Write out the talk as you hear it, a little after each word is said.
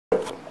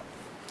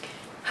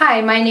Hi,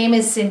 my name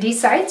is Cindy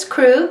Seitz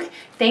Krug.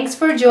 Thanks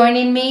for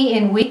joining me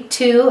in week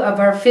 2 of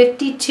our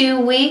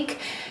 52-week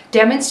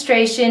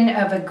demonstration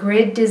of a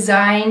grid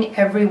design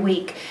every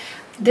week.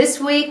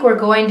 This week we're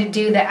going to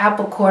do the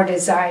apple core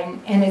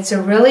design, and it's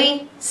a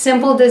really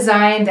simple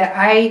design that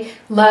I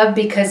love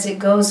because it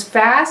goes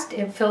fast,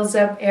 it fills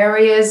up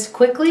areas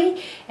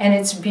quickly, and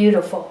it's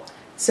beautiful.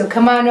 So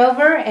come on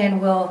over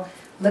and we'll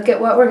look at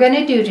what we're going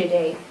to do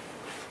today.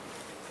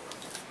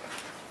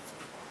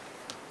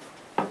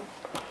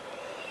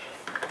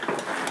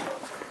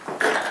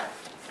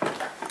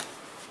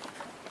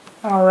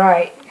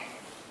 Alright,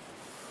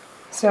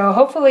 so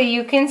hopefully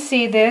you can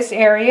see this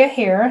area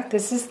here.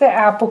 This is the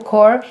apple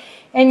core,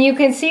 and you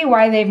can see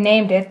why they've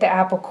named it the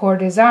apple core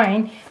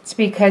design. It's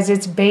because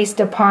it's based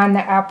upon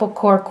the apple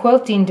core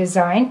quilting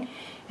design,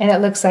 and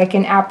it looks like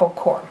an apple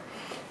core.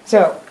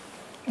 So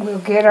we'll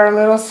get our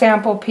little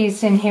sample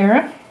piece in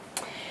here,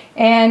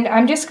 and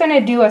I'm just going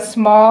to do a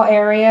small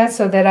area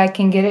so that I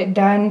can get it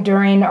done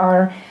during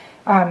our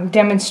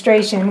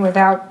demonstration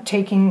without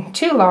taking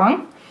too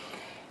long.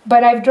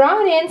 But I've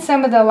drawn in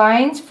some of the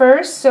lines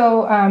first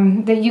so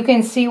that you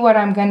can see what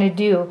I'm going to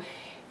do.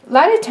 A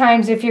lot of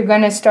times if you're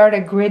going to start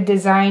a grid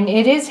design,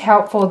 it is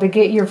helpful to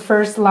get your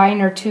first line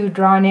or two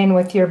drawn in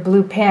with your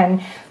blue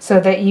pen so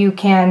that you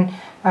can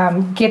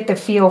get the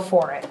feel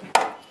for it.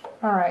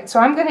 Alright,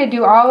 so I'm going to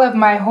do all of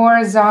my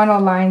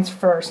horizontal lines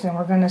first, and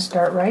we're going to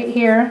start right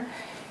here.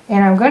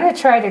 And I'm going to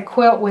try to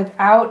quilt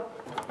without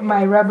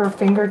my rubber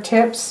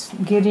fingertips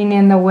getting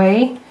in the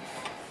way.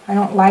 I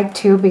don't like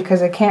to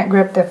because I can't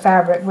grip the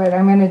fabric, but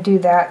I'm going to do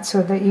that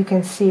so that you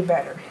can see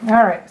better.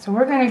 Alright, so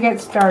we're going to get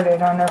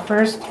started on our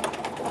first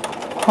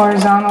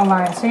horizontal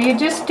line. So you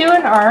just do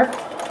an arc.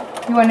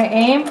 You want to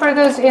aim for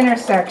those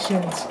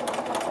intersections.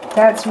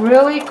 That's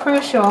really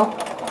crucial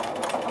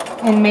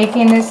in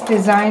making this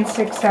design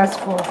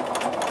successful.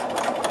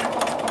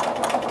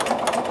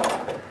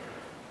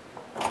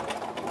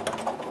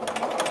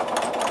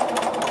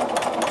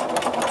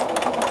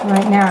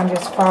 Right now I'm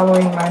just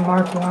following my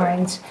marked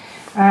lines.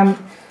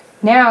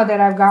 Now that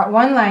I've got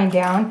one line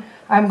down,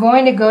 I'm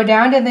going to go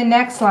down to the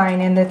next line,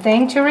 and the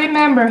thing to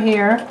remember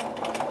here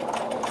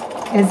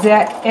is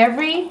that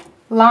every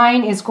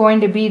line is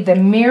going to be the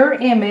mirror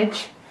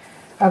image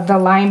of the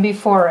line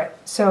before it.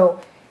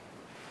 So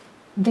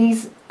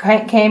these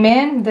came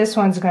in, this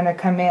one's going to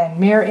come in,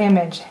 mirror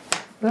image.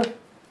 Look,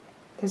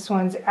 this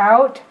one's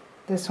out,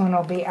 this one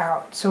will be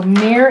out. So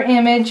mirror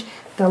image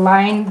the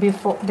line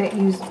before that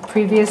you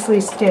previously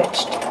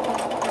stitched.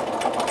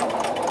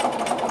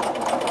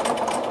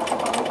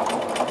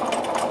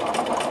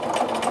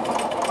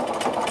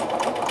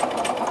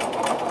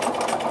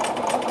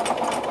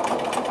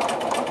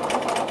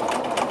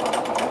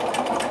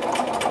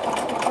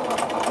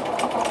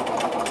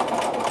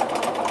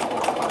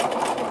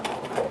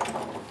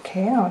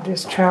 Okay, I'll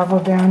just travel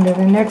down to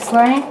the next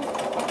line.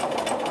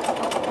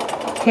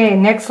 Okay,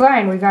 next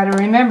line, we got to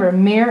remember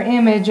mirror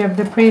image of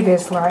the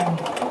previous line.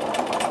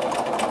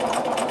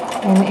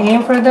 And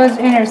aim for those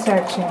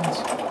intersections.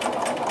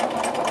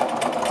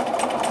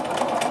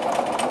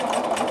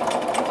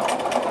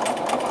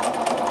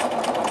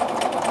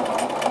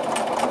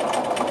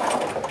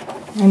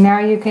 And now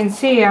you can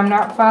see I'm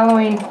not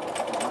following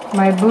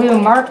my blue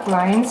marked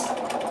lines.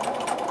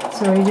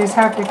 So you just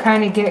have to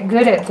kind of get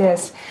good at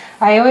this.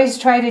 I always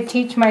try to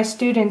teach my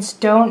students,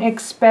 don't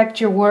expect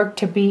your work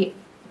to be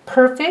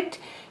perfect.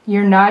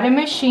 You're not a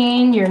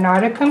machine, you're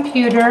not a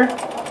computer,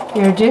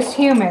 you're just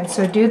human.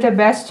 So do the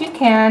best you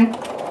can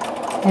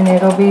and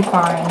it'll be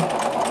fine.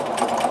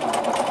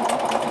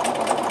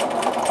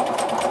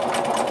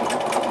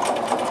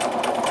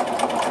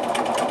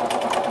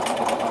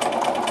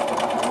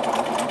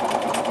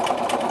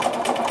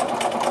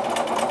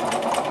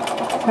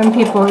 Some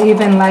people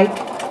even like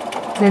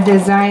the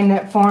design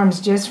that forms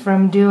just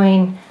from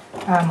doing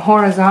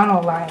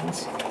horizontal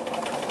lines.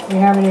 We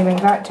haven't even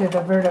got to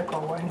the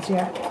vertical ones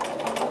yet.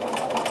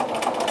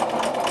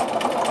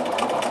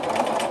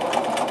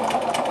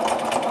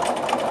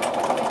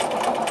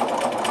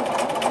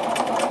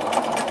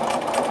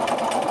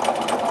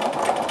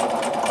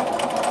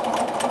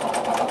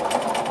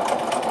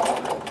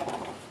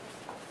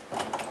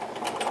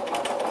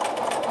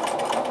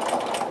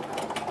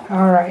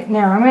 Alright,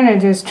 now I'm going to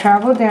just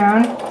travel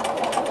down,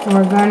 and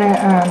we're going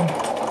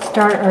to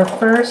start our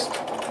first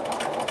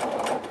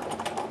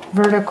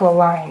vertical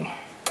line.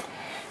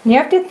 You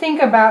have to think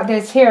about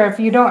this here. If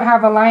you don't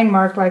have a line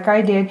marked like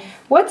I did,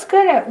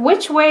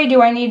 which way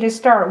do I need to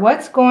start?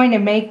 What's going to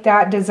make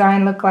that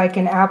design look like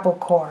an apple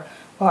core?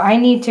 Well, I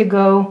need to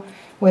go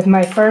with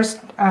my first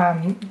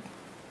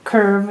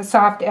curve,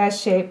 soft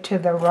S shape, to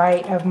the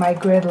right of my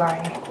grid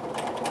line.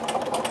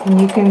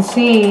 And you can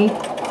see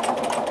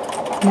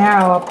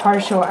now a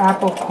partial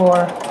apple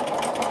core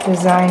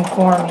design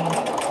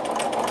forming.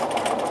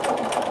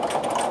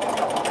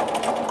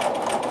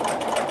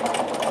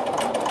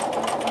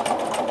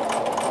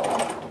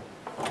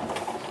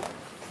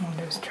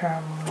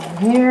 Travel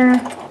over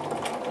here.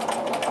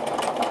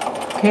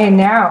 Okay,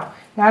 now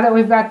that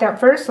we've got that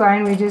first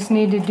line, we just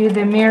need to do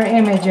the mirror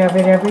image of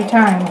it every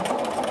time.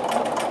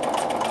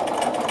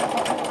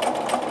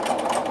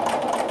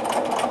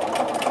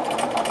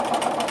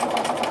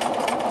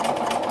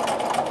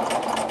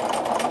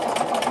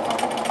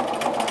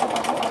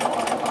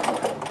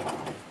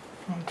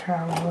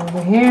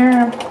 Over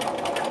here.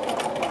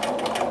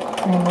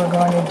 And we're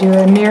going to do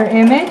a mirror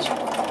image.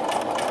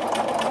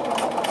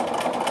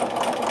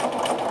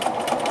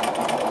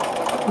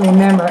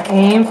 Remember,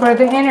 aim for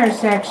the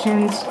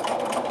intersections.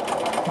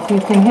 If you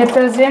can hit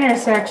those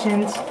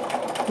intersections,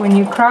 when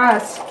you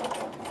cross,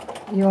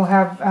 you'll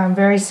have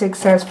very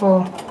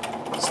successful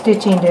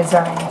stitching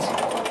designs.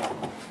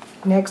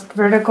 Next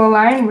vertical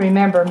line,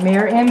 remember,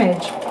 mirror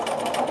image.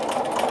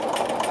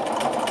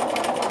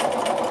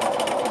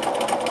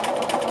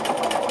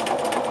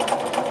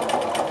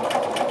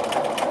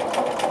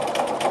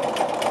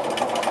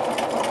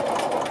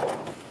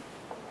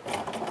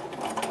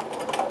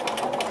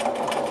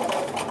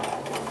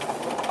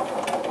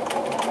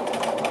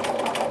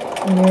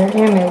 Mirror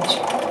image.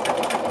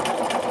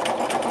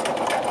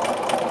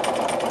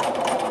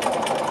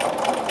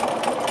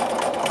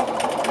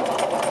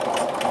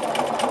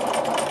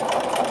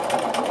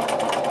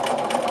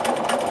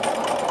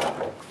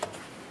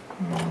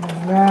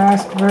 And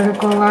last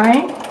vertical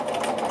line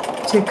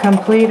to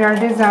complete our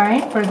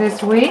design for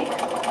this week.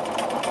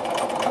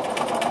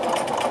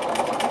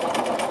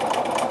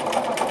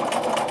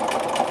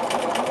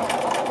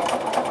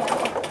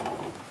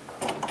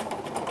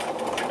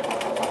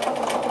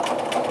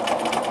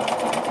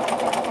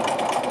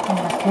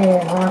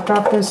 Okay, lock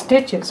off those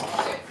stitches.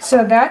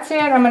 So that's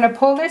it. I'm going to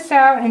pull this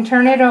out and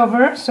turn it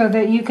over so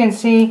that you can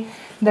see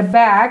the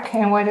back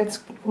and what it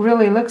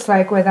really looks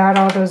like without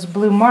all those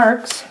blue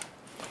marks.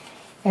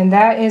 And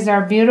that is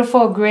our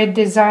beautiful grid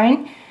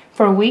design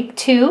for week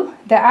 2,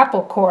 the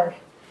apple core.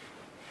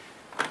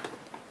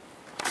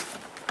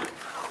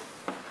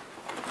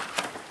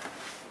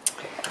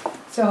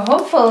 So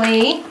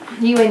hopefully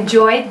you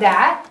enjoyed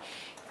that.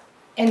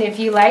 And if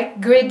you like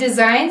grid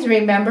designs,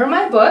 remember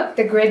my book,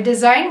 the Grid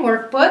Design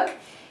Workbook.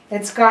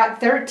 It's got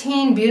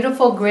 13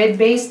 beautiful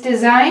grid-based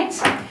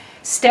designs,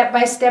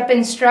 step-by-step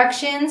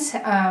instructions,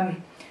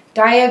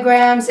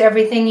 diagrams,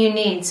 everything you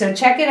need. So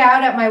check it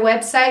out at my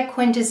website,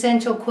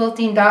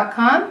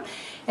 quintessentialquilting.com.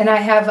 And I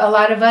have a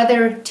lot of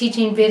other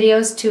teaching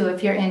videos too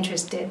if you're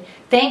interested.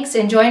 Thanks,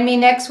 and join me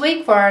next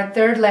week for our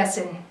 3rd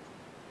lesson.